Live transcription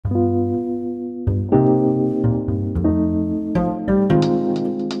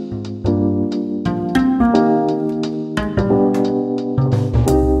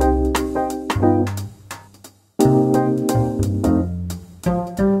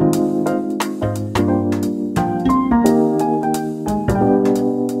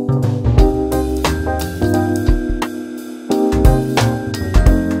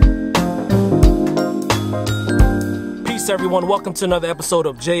everyone, welcome to another episode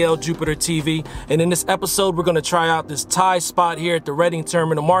of JL Jupiter TV. And in this episode, we're going to try out this Thai spot here at the Reading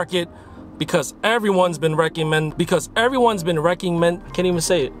Terminal Market because everyone's been recommending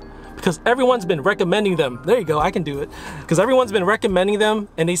them. There you go, I can do it. Because everyone's been recommending them,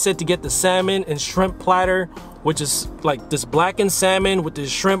 and they said to get the salmon and shrimp platter, which is like this blackened salmon with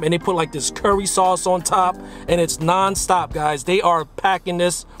this shrimp, and they put like this curry sauce on top, and it's non-stop, guys. They are packing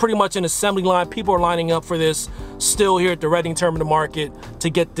this pretty much an assembly line. People are lining up for this still here at the Reading Terminal Market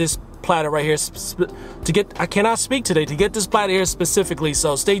to get this platter right here, I cannot speak today, to get this platter here specifically.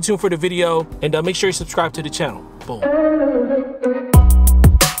 So stay tuned for the video, and make sure you subscribe to the channel. Boom.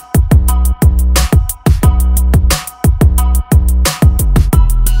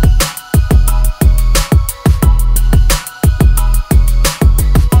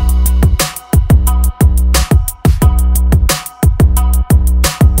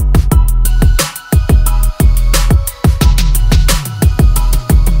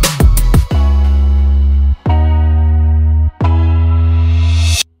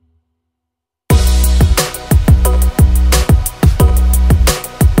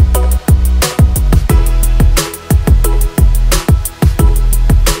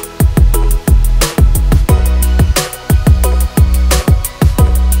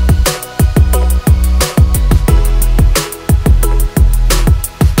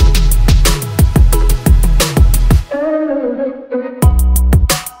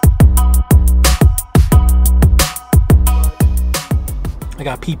 I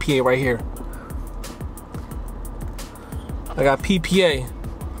got PPA right here. I got PPA.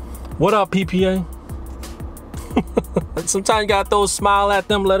 What up, PPA? Sometimes you gotta throw a smile at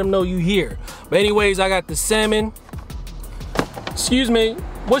them, let them know you here. But anyways, I got the salmon. Excuse me,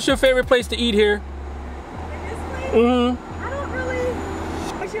 what's your favorite place to eat here? Mm-hmm. I don't really.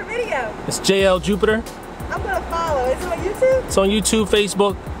 What's your video? It's JL Jupiter. I'm gonna follow. Is it on YouTube? It's on YouTube,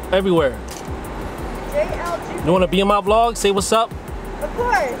 Facebook, everywhere. JL Jupiter. You wanna be in my vlog? Say what's up? Of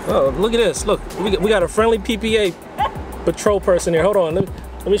course. Oh, look at this. Look, we got a friendly PPA patrol person here. Hold on,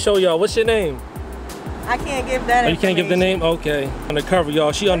 let me show y'all. What's your name? I can't give that. Oh, you can't give the name? Okay. Undercover,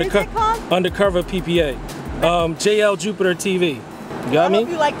 y'all. She undercover PPA. JL Jupiter TV. You got me? I hope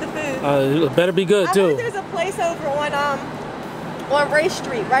you like the food. It better be good I too. think there's a place over on Race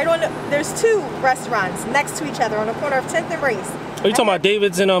Street, right on there's two restaurants next to each other on the corner of 10th and Race. Are you talking about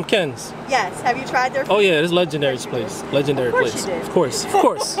David's and Ken's? Yes. Have you tried their food? Oh yeah, it's legendary place. Legendary place. You did. Of course.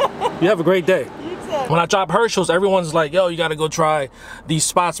 You have a great day. You too. When I drop Herschel's, everyone's like, yo, you gotta go try these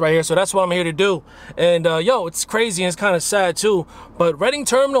spots right here. So that's what I'm here to do. And yo, it's crazy and it's kind of sad too. But Reading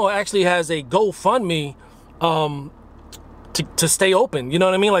Terminal actually has a GoFundMe to stay open. You know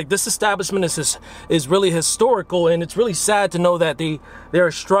what I mean? Like, this establishment is really historical, and it's really sad to know that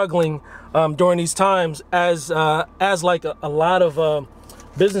they're struggling during these times as like a lot of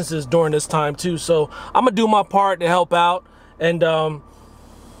businesses during this time too. So I'm gonna do my part to help out. And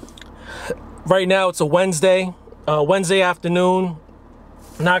right now it's a Wednesday afternoon,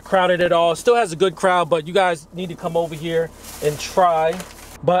 not crowded at all. Still has a good crowd, but you guys need to come over here and try.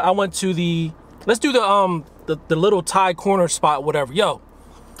 But I went to let's do the little Thai corner spot, whatever. Yo,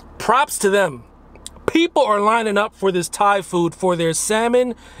 props to them. People are lining up for this Thai food, for their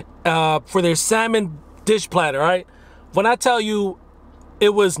salmon dish platter, right? When I tell you, it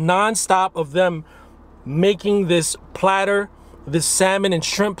was non-stop of them making this platter, this salmon and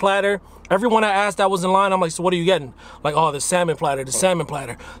shrimp platter. Everyone I asked that was in line, I'm like, so what are you getting? Like, oh, the salmon platter, the salmon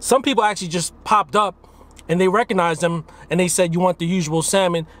platter. Some people actually just popped up and they recognized them and they said, you want the usual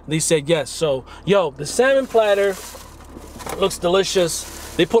salmon? They said yes. So, yo, the salmon platter looks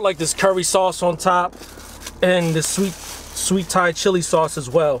delicious. They put like this curry sauce on top and the sweet Thai chili sauce as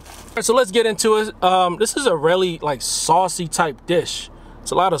well. All right, so let's get into it. This is a really like saucy type dish.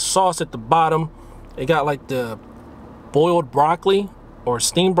 It's a lot of sauce at the bottom. They got like the boiled broccoli or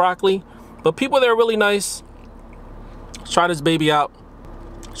steamed broccoli, but people there are really nice. Let's try this baby out.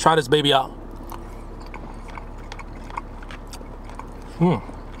 Let's try this baby out.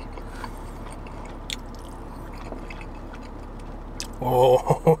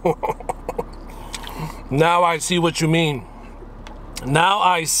 Oh, now I see what you mean. Now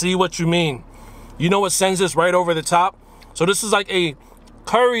I see what you mean. You know what sends this right over the top? So this is like a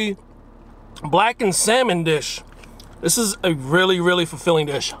curry blackened salmon dish. This is a really, really fulfilling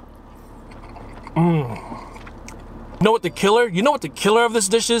dish. You know what the killer? You know what the killer of this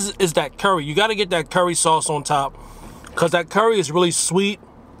dish is? Is that curry. You got to get that curry sauce on top, because that curry is really sweet.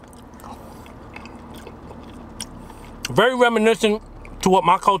 Very reminiscent to what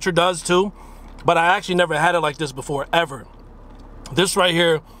my culture does too, but I actually never had it like this before, ever. This right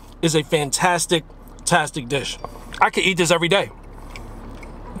here is a fantastic dish. I could eat this every day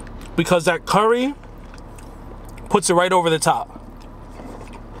because that curry puts it right over the top.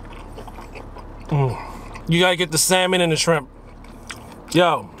 You gotta get the salmon and the shrimp.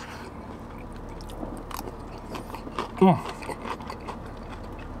 Yo.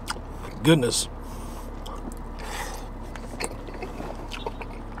 Goodness.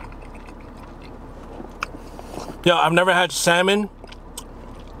 Yo, I've never had salmon.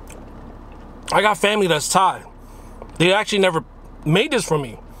 I got family that's Thai. They actually never made this for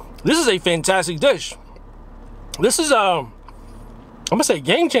me. This is a fantastic dish. This is I'm gonna say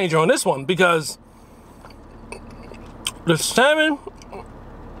game changer on this one because the salmon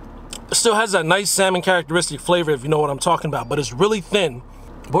still has that nice salmon characteristic flavor, if you know what I'm talking about, but it's really thin.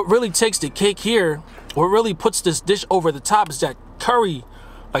 What really takes the cake here, what really puts this dish over the top is that curry,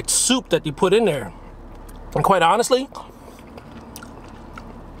 like soup that they put in there. And quite honestly,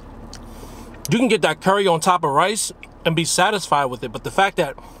 you can get that curry on top of rice and be satisfied with it, but the fact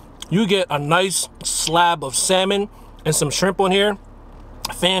that you get a nice slab of salmon and some shrimp on here,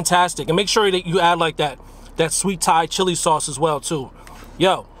 fantastic. And make sure that you add like that sweet Thai chili sauce as well too.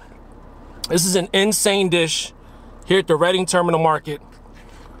 Yo, this is an insane dish here at the Reading Terminal Market.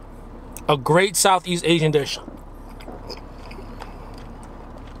 A great Southeast Asian dish.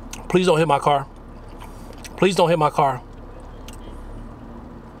 Please don't hit my car. Please don't hit my car.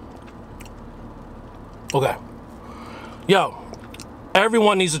 Okay. Yo,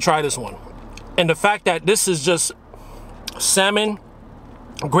 everyone needs to try this one. And the fact that this is just salmon,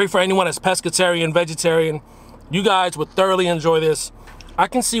 great for anyone that's pescatarian, vegetarian. You guys would thoroughly enjoy this. I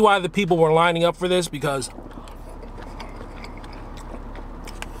can see why the people were lining up for this because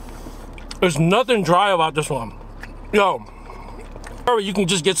there's nothing dry about this one. Yo, or you can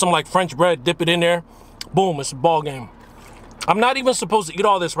just get some like French bread, dip it in there. Boom, it's a ball game. I'm not even supposed to eat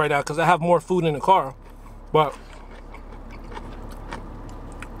all this right now because I have more food in the car. But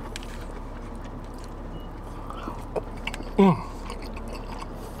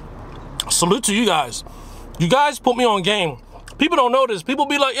salute to you guys. You guys put me on game. People don't know this. People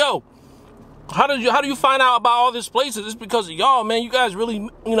be like, yo, how do you find out about all these places? It's because of y'all, man. You guys really,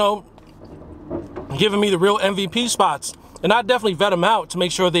 you know, giving me the real MVP spots. And I definitely vet them out to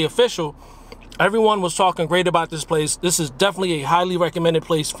make sure they're official. Everyone was talking great about this place. This is definitely a highly recommended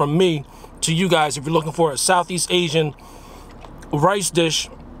place from me to you guys if you're looking for a Southeast Asian rice dish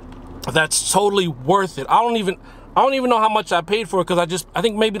that's totally worth it. I don't even know how much I paid for it because I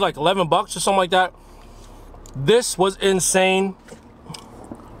think maybe like 11 bucks or something like that. This was insane.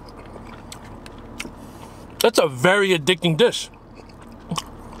 It's a very addicting dish.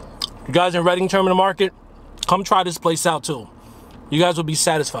 You guys in Reading Terminal Market, come try this place out too. You guys will be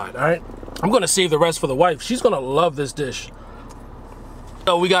satisfied, all right? I'm gonna save the rest for the wife. She's gonna love this dish.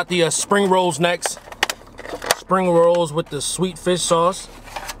 So we got the spring rolls next. Spring rolls with the sweet fish sauce.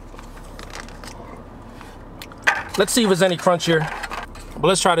 Let's see if there's any crunch here. But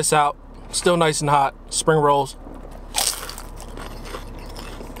let's try this out. Still nice and hot. Spring rolls.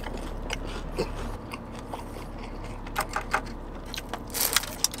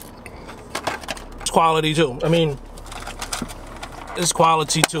 It's quality too. I mean, it's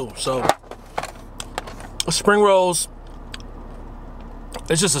quality too. So spring rolls,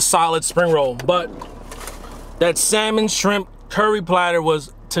 it's just a solid spring roll, but that salmon shrimp curry platter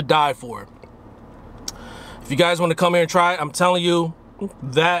was to die for. If you guys want to come here and try it, I'm telling you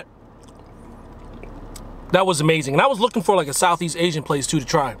that was amazing. And I was looking for like a Southeast Asian place too to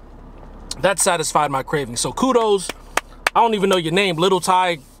try. That satisfied my craving. So kudos. I don't even know your name, Little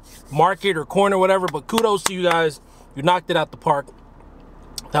Thai Market or Corner, whatever, but kudos to you guys. You knocked it out the park.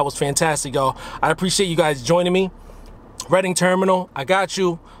 That was fantastic, y'all. I appreciate you guys joining me. Reading Terminal, I got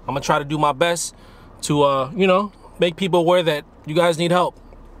you. I'm gonna try to do my best to, you know, make people aware that you guys need help.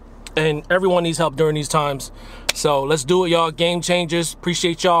 And everyone needs help during these times. So let's do it, y'all. Game changers.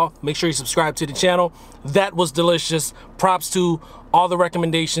 Appreciate y'all. Make sure you subscribe to the channel. That was delicious. Props to all the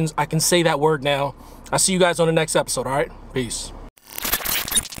recommendations. I can say that word now. I'll see you guys on the next episode, all right? Peace.